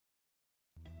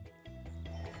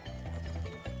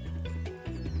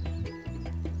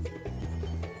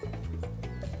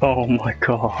Oh my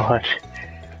god.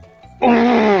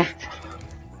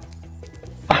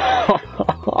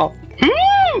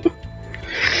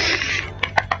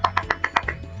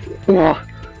 Oh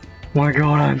my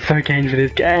god, I'm so keen for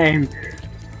this game.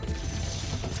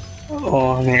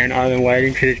 Oh man, I've been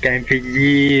waiting for this game for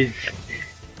years.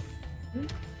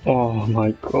 Oh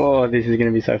my god, this is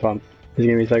gonna be so fun. This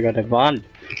is gonna be so goddamn fun.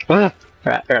 Alright.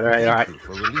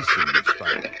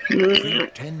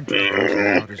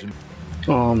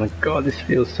 Oh my god, this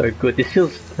feels so good. This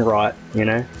feels right, you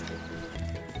know?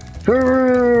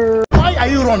 Why are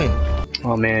you running?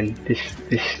 Oh man, this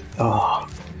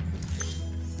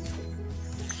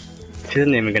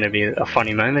isn't even gonna be a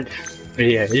funny moment.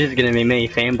 Yeah, this is gonna be me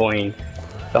fanboying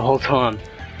the whole time.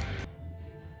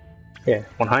 Yeah,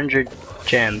 100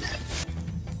 gems.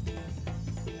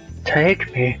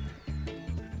 Take me.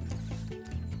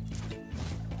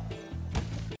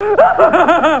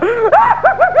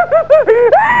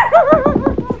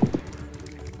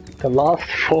 The last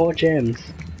 4 gems.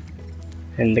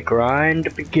 And the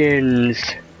grind begins.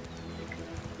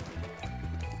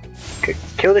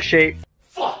 Kill the sheep.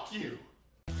 Fuck you!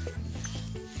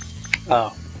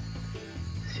 Oh.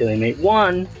 Silly me.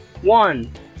 One!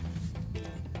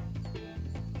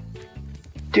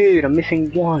 Dude, I'm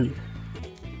missing 1.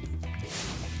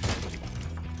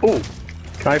 Ooh.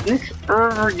 Can I open this?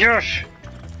 Yes!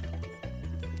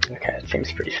 Okay, that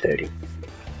seems pretty sturdy.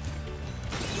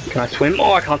 Can I swim?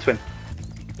 Oh, I can't swim.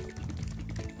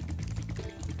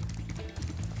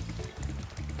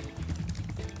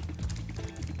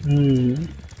 Hmm.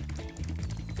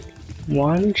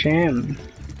 1 gem.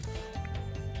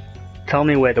 Tell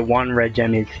me where the 1 red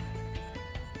gem is.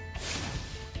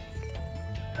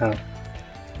 Oh.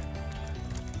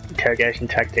 Interrogation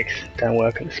tactics don't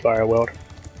work in the Spyro world.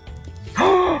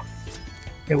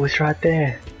 It was right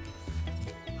there.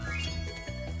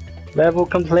 Level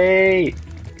complete.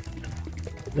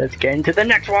 Let's get into the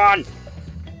next one.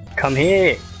 Come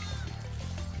here.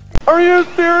 Are you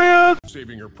serious?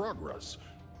 Saving your progress.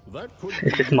 That could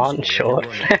Is this Martin Short?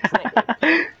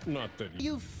 Not that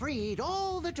You freed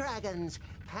all the dragons.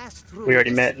 Passed through. We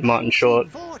already met Martin Short.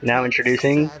 Now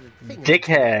introducing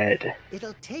Dickhead.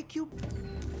 It'll take you.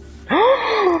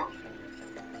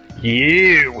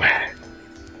 You.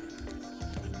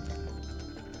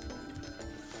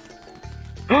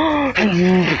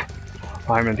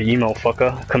 I remember you,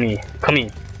 motherfucker. Come here.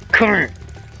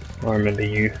 I remember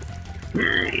you.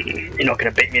 You're not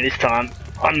gonna beat me this time.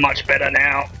 I'm much better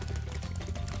now.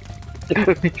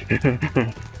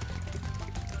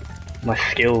 My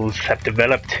skills have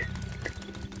developed.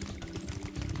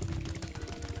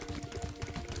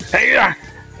 Hey!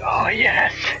 Oh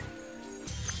yes!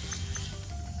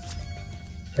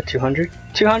 Is that 200?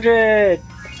 200!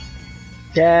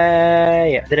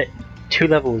 Yay! I did it. 2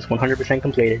 levels, 100%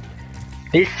 completed.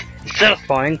 This is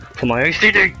satisfying for my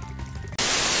OCD!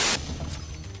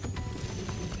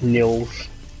 Nils.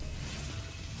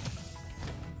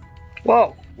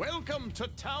 Whoa! Welcome to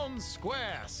Town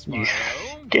Square, You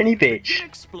Spyro. skinny bitch. Begin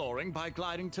exploring by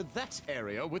gliding to that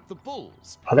area with the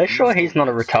bulls. Are they sure Use the he's not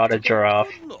a lights retarded to get a giraffe?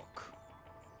 good look.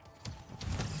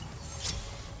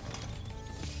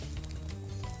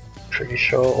 Pretty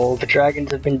sure all the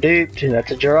dragons have been duped, and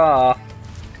that's a giraffe.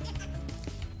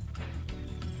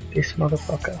 This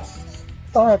motherfucker.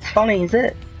 Oh, that's funny, is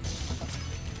it?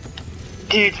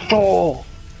 Dude, fall!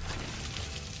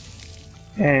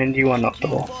 And you are not the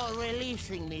ball. For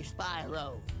releasing me,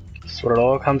 Spyro. That's what it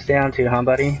all comes down to, huh,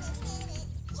 buddy?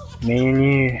 Me and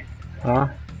you, huh?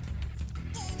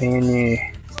 Me and you.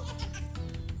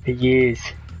 For years.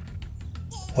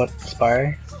 What,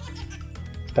 Spyro?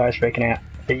 Spyro's freaking out.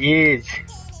 For years.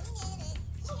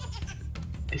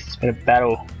 This has been a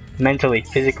battle. Mentally,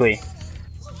 physically.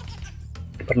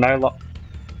 But no lo-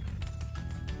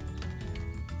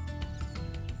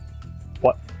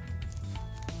 What?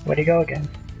 Where'd he go again?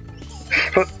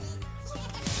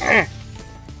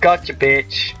 Gotcha,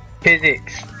 bitch.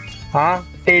 Physics. Huh?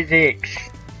 Physics.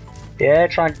 Yeah,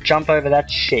 try and jump over that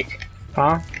shit.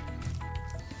 Huh?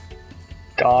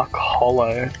 Dark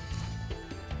Hollow.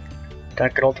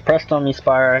 Don't get all depressed on me,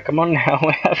 Spyro. Come on now,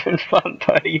 we're having fun,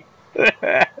 buddy.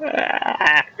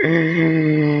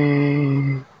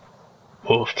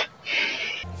 Woofed.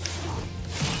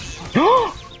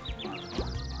 Oh!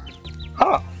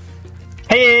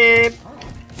 Hey!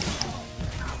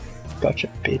 Gotcha,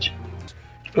 bitch.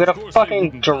 We got a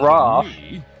fucking giraffe,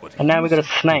 and now we got a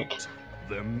snake.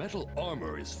 Their metal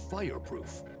armor is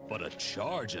fireproof, but a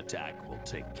charge attack will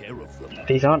take care of them.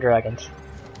 These aren't dragons.